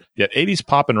heavier, yet 80s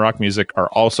pop and rock music are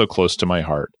also close to my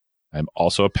heart. I'm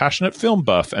also a passionate film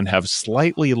buff and have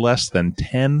slightly less than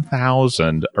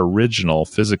 10,000 original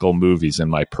physical movies in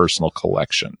my personal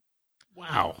collection.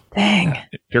 Wow. Dang.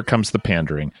 Here comes the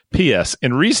pandering. P.S.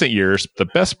 In recent years, the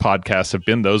best podcasts have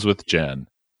been those with Jen.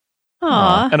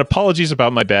 Aw. And apologies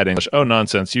about my bad English. Oh,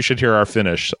 nonsense. You should hear our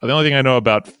Finnish. The only thing I know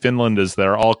about Finland is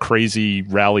they're all crazy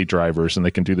rally drivers and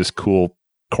they can do this cool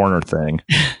corner thing.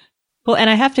 Well,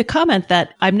 and I have to comment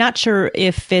that I'm not sure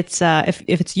if it's if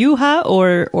it's Juha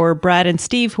or Brad and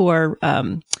Steve who are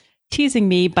teasing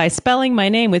me by spelling my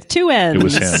name with two N's. It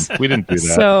was him. We didn't do that.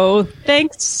 So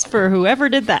thanks for whoever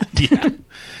did that. Yeah,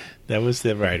 that was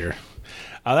the writer.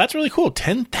 That's really cool.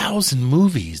 10,000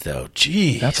 movies, though.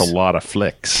 Jeez. That's a lot of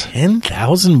flicks.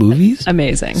 10,000 movies?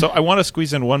 Amazing. So I want to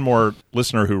squeeze in one more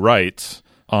listener who writes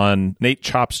on Nate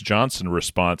Chops Johnson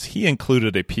response. He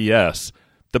included a P.S.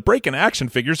 The break-in action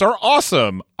figures are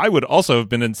awesome. I would also have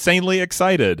been insanely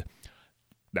excited.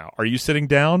 Now, are you sitting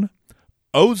down?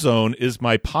 Ozone is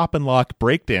my pop and lock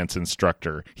breakdance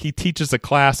instructor. He teaches a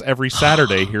class every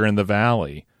Saturday here in the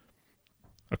Valley.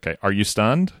 Okay, are you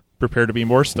stunned? Prepare to be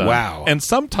more stunned. Wow. And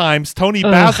sometimes Tony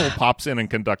Basil pops in and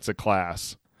conducts a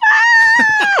class.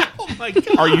 Oh my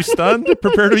God. Are you stunned?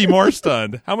 Prepare to be more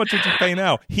stunned. How much would you pay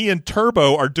now? He and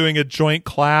Turbo are doing a joint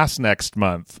class next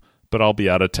month, but I'll be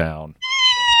out of town.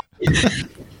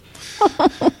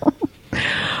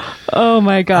 Oh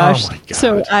my gosh. Oh my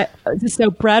God.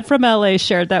 So Brad from LA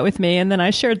shared that with me, and then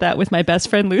I shared that with my best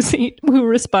friend Lucy, who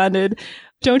responded,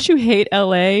 "Don't you hate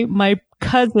LA? My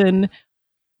cousin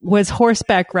was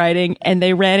horseback riding and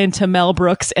they ran into Mel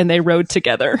Brooks and they rode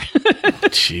together."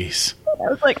 Jeez.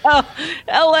 I was like, "Oh,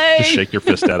 LA." Just shake your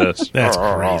fist at us. That's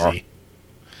crazy.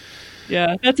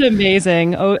 Yeah, that's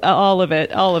amazing. Oh, all of it.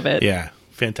 Yeah,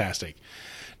 fantastic.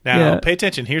 Now, pay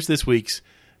attention. Here's this week's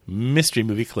mystery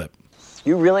movie clip.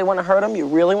 You really want to hurt him? You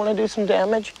really want to do some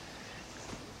damage?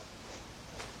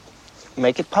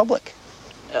 Make it public.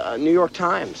 New York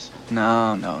Times.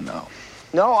 No.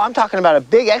 No, I'm talking about a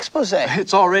big expose.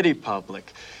 It's already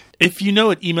public. If you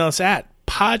know it, email us at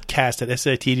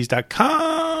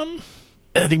podcast@SATs.com.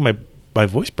 I think my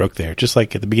voice broke there, just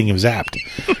like at the beginning of Zapped.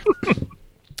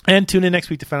 And tune in next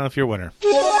week to find out if you're a winner.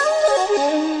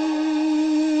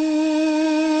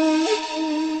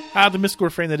 The mystical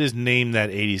refrain that is name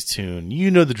that 80s tune. You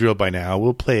know the drill by now.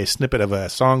 We'll play a snippet of a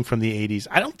song from the 80s.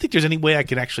 I don't think there's any way I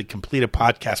can actually complete a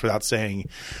podcast without saying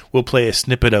we'll play a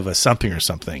snippet of a something or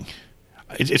something.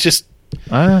 It's just...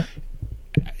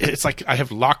 It's like I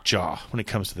have lockjaw when it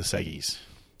comes to the Seggies.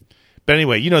 But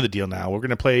anyway, you know the deal now. We're going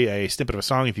to play a snippet of a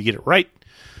song if you get it right.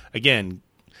 Again,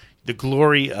 the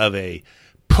glory of a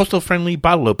postal-friendly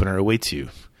bottle opener awaits you.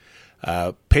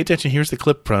 Pay attention. Here's the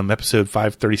clip from episode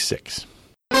 536.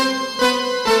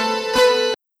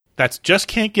 That's Just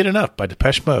Can't Get Enough by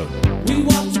Depeche Mode. We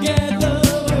walk together,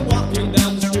 we're walking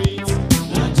down the street.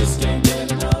 I just can't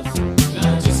get enough,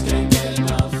 I just can't get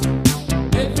enough.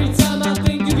 Every time I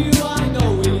think of you, I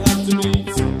know we have to meet.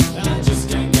 I just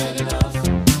can't get enough,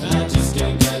 I just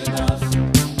can't get enough.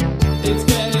 It's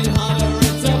getting hotter,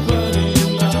 it's a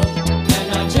burning love,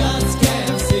 and I just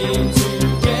can't seem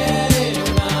to get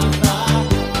enough.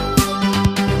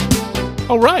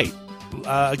 All right.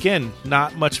 Again,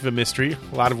 not much of a mystery.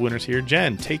 A lot of winners here.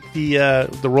 Jen, take the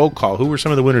roll call. Who were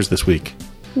some of the winners this week?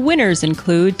 Winners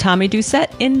include Tommy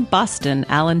Doucette in Boston,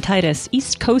 Alan Titus,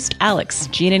 East Coast Alex,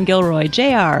 Gene Gilroy,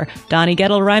 JR, Donnie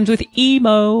Gettle rhymes with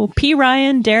emo, P.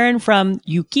 Ryan, Darren from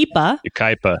Yucaipa,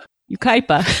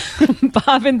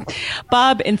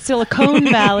 Bob in Silicon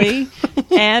Valley,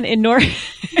 Anne in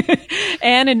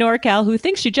NorCal, who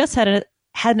thinks she just had an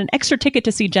extra ticket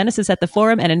to see Genesis at the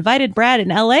Forum and invited Brad in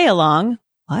LA along.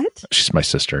 What? She's my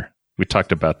sister. We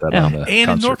talked about that on the Anne in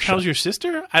concert show. NorCal's your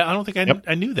sister? I don't think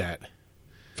I knew that.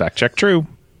 Fact check true.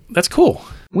 That's cool.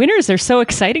 Winners are so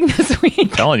exciting this week. I'm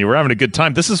telling you, we're having a good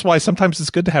time. This is why sometimes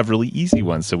it's good to have really easy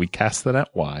ones. So we cast the net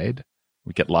wide.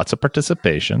 We get lots of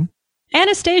participation.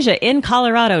 Anastasia in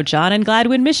Colorado, John in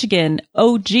Gladwin, Michigan,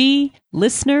 OG,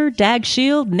 listener, Dag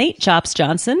Shield, Nate Chops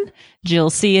Johnson, Jill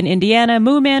C. in Indiana,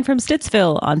 Moo Man from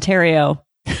Stittsville, Ontario,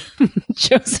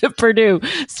 Joseph Purdue,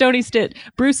 Stony Stitt,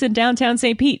 Bruce in downtown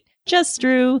St. Pete, Just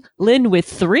Drew, Lynn with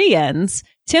 3 N's,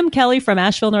 Tim Kelly from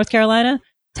Asheville, North Carolina,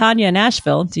 Tanya in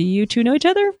Asheville. Do you two know each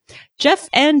other? Jeff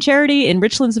and Charity in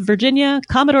Richlands, Virginia,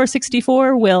 Commodore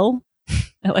 64, Will.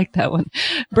 I like that one.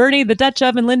 Bernie, the Dutch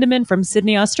Oven Lindemann from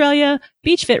Sydney, Australia,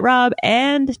 Beach Fit Rob,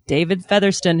 and David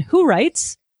Featherston, who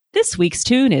writes, this week's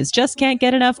tune is Just Can't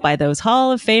Get Enough by those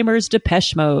Hall of Famers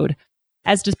Depeche Mode.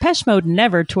 As Depeche Mode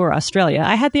never tour Australia,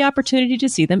 I had the opportunity to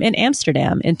see them in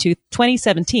Amsterdam in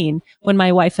 2017 when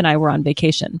my wife and I were on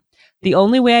vacation. The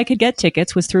only way I could get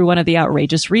tickets was through one of the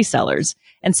outrageous resellers,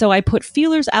 and so I put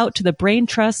feelers out to the brain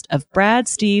trust of Brad,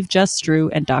 Steve, Just Drew,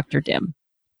 and Dr. Dim.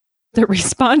 The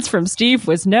response from Steve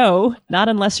was no, not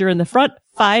unless you're in the front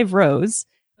 5 rows.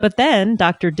 But then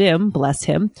Dr. Dim, bless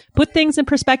him, put things in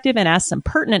perspective and asked some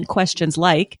pertinent questions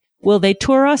like, will they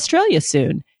tour Australia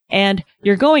soon? And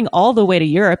you're going all the way to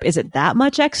Europe. Is it that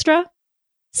much extra?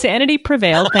 Sanity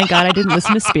prevailed. Thank God I didn't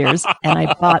listen to Spears. And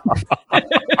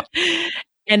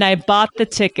I bought the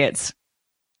tickets.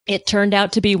 It turned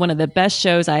out to be one of the best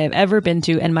shows I have ever been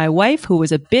to, and my wife, who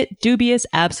was a bit dubious,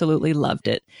 absolutely loved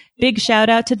it. Big shout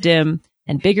out to Dim,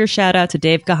 and bigger shout out to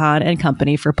Dave Gahan and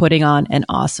company for putting on an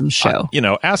awesome show.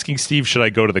 Asking Steve, should I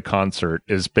go to the concert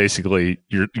is basically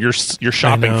you're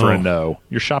shopping for a no.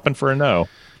 You're shopping for a no.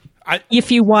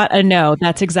 If you want a no,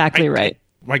 that's exactly right.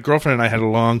 My girlfriend and I had a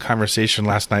long conversation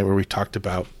last night where we talked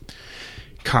about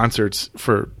concerts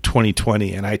for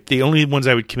 2020, and the only ones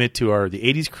I would commit to are the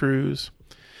 80s Cruise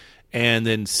and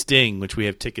then Sting, which we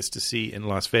have tickets to see in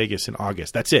Las Vegas in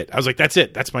August. That's it. I was like, that's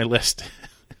it. That's my list.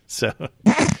 So,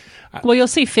 well, you'll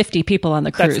see 50 people on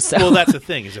the cruise. Well, that's the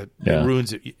thing is that it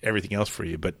ruins everything else for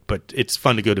you. But it's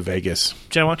fun to go to Vegas.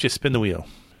 Jen, why don't you spin the wheel?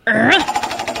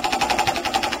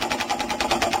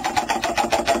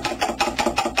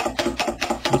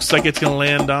 Looks like it's going to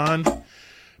land on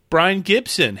Brian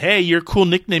Gibson. Hey, your cool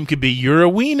nickname could be You're a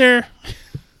Wiener.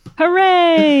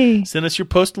 Hooray! Send us your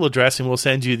postal address and we'll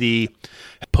send you the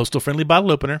postal-friendly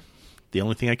bottle opener. The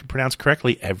only thing I can pronounce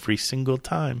correctly every single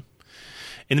time.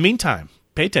 In the meantime,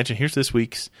 pay attention. Here's this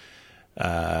week's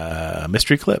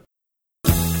mystery clip.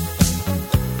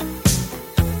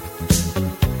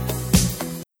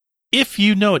 If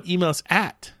you know it, email us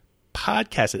at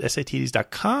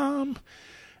podcast@satds.com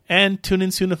and tune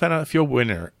in soon to find out if you're a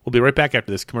winner. We'll be right back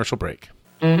after this commercial break.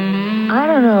 I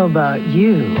don't know about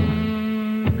you,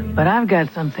 but I've got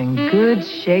something good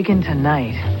shaking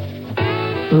tonight.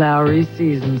 Lowry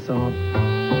Seasoned Salt.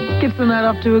 Gets the night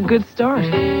off to a good start,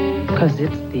 because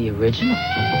it's the original.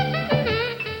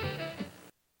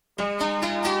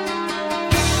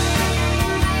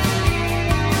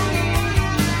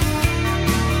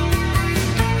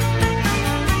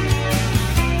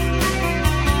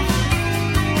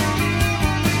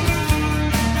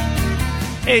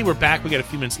 Hey, we're back. We got a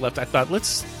few minutes left. I thought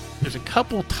let's there's a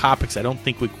couple topics I don't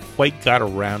think we quite got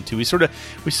around to. We sort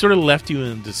of left you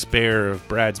in despair of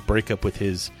Brad's breakup with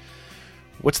his,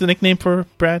 what's the nickname for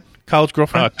Brad? College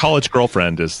girlfriend? College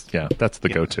girlfriend is, that's the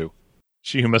go-to.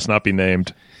 She who must not be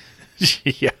named.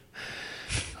 Yeah.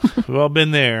 We've all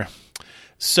been there.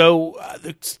 So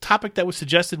the topic that was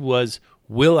suggested was,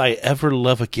 will I ever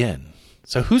love again?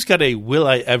 So who's got a will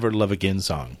I ever love again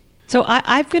song? So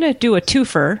I'm going to do a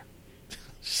twofer.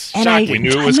 We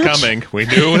knew it was coming. We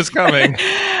knew it was coming.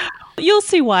 You'll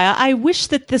see why. I wish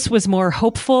that this was more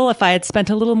hopeful. If I had spent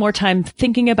a little more time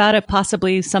thinking about it,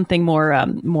 possibly something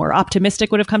more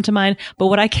optimistic would have come to mind. But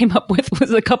what I came up with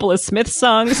was a couple of Smith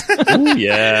songs. Ooh,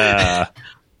 yeah.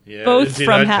 Both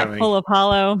from Hatful of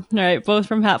Hollow. All right, both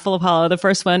from Hatful of Hollow. The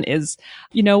first one is,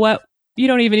 you know what? You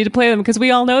don't even need to play them because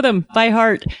we all know them by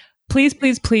heart. Please,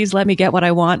 please, please let me get what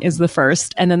I want is the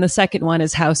first. And then the second one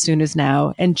is How Soon Is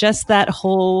Now. And just that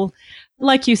whole,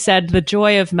 like you said, the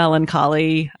joy of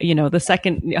melancholy, the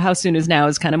second How Soon Is Now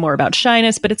is kind of more about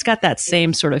shyness, but it's got that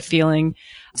same sort of feeling.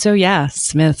 So yeah,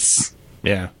 Smiths.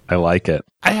 Yeah. I like it.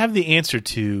 I have the answer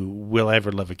to will I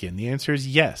ever love again. The answer is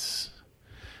yes.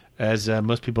 As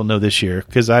most people know this year,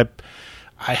 because I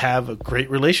have a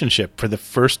great relationship for the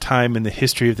first time in the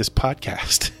history of this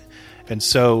podcast. And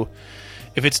so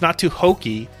if it's not too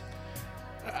hokey,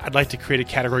 I'd like to create a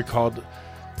category called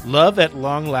Love at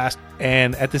Long Last,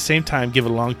 and at the same time give a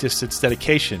long-distance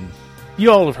dedication.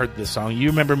 You all have heard this song. You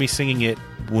remember me singing it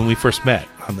when we first met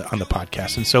on the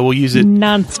podcast, and so we'll use it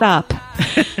nonstop.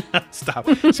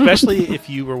 Nonstop. Especially if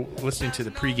you were listening to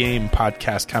the pregame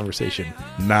podcast conversation.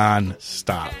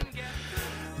 Nonstop.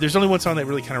 There's only one song that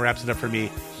really kind of wraps it up for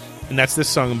me, and that's this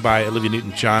song by Olivia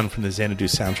Newton-John from the Xanadu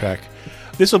soundtrack.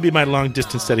 This will be my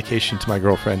long-distance dedication to my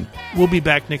girlfriend. We'll be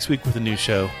back next week with a new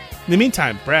show. In the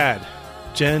meantime, Brad,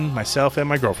 Jen, myself, and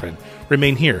my girlfriend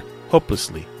remain here,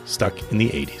 hopelessly stuck in the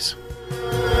 80s.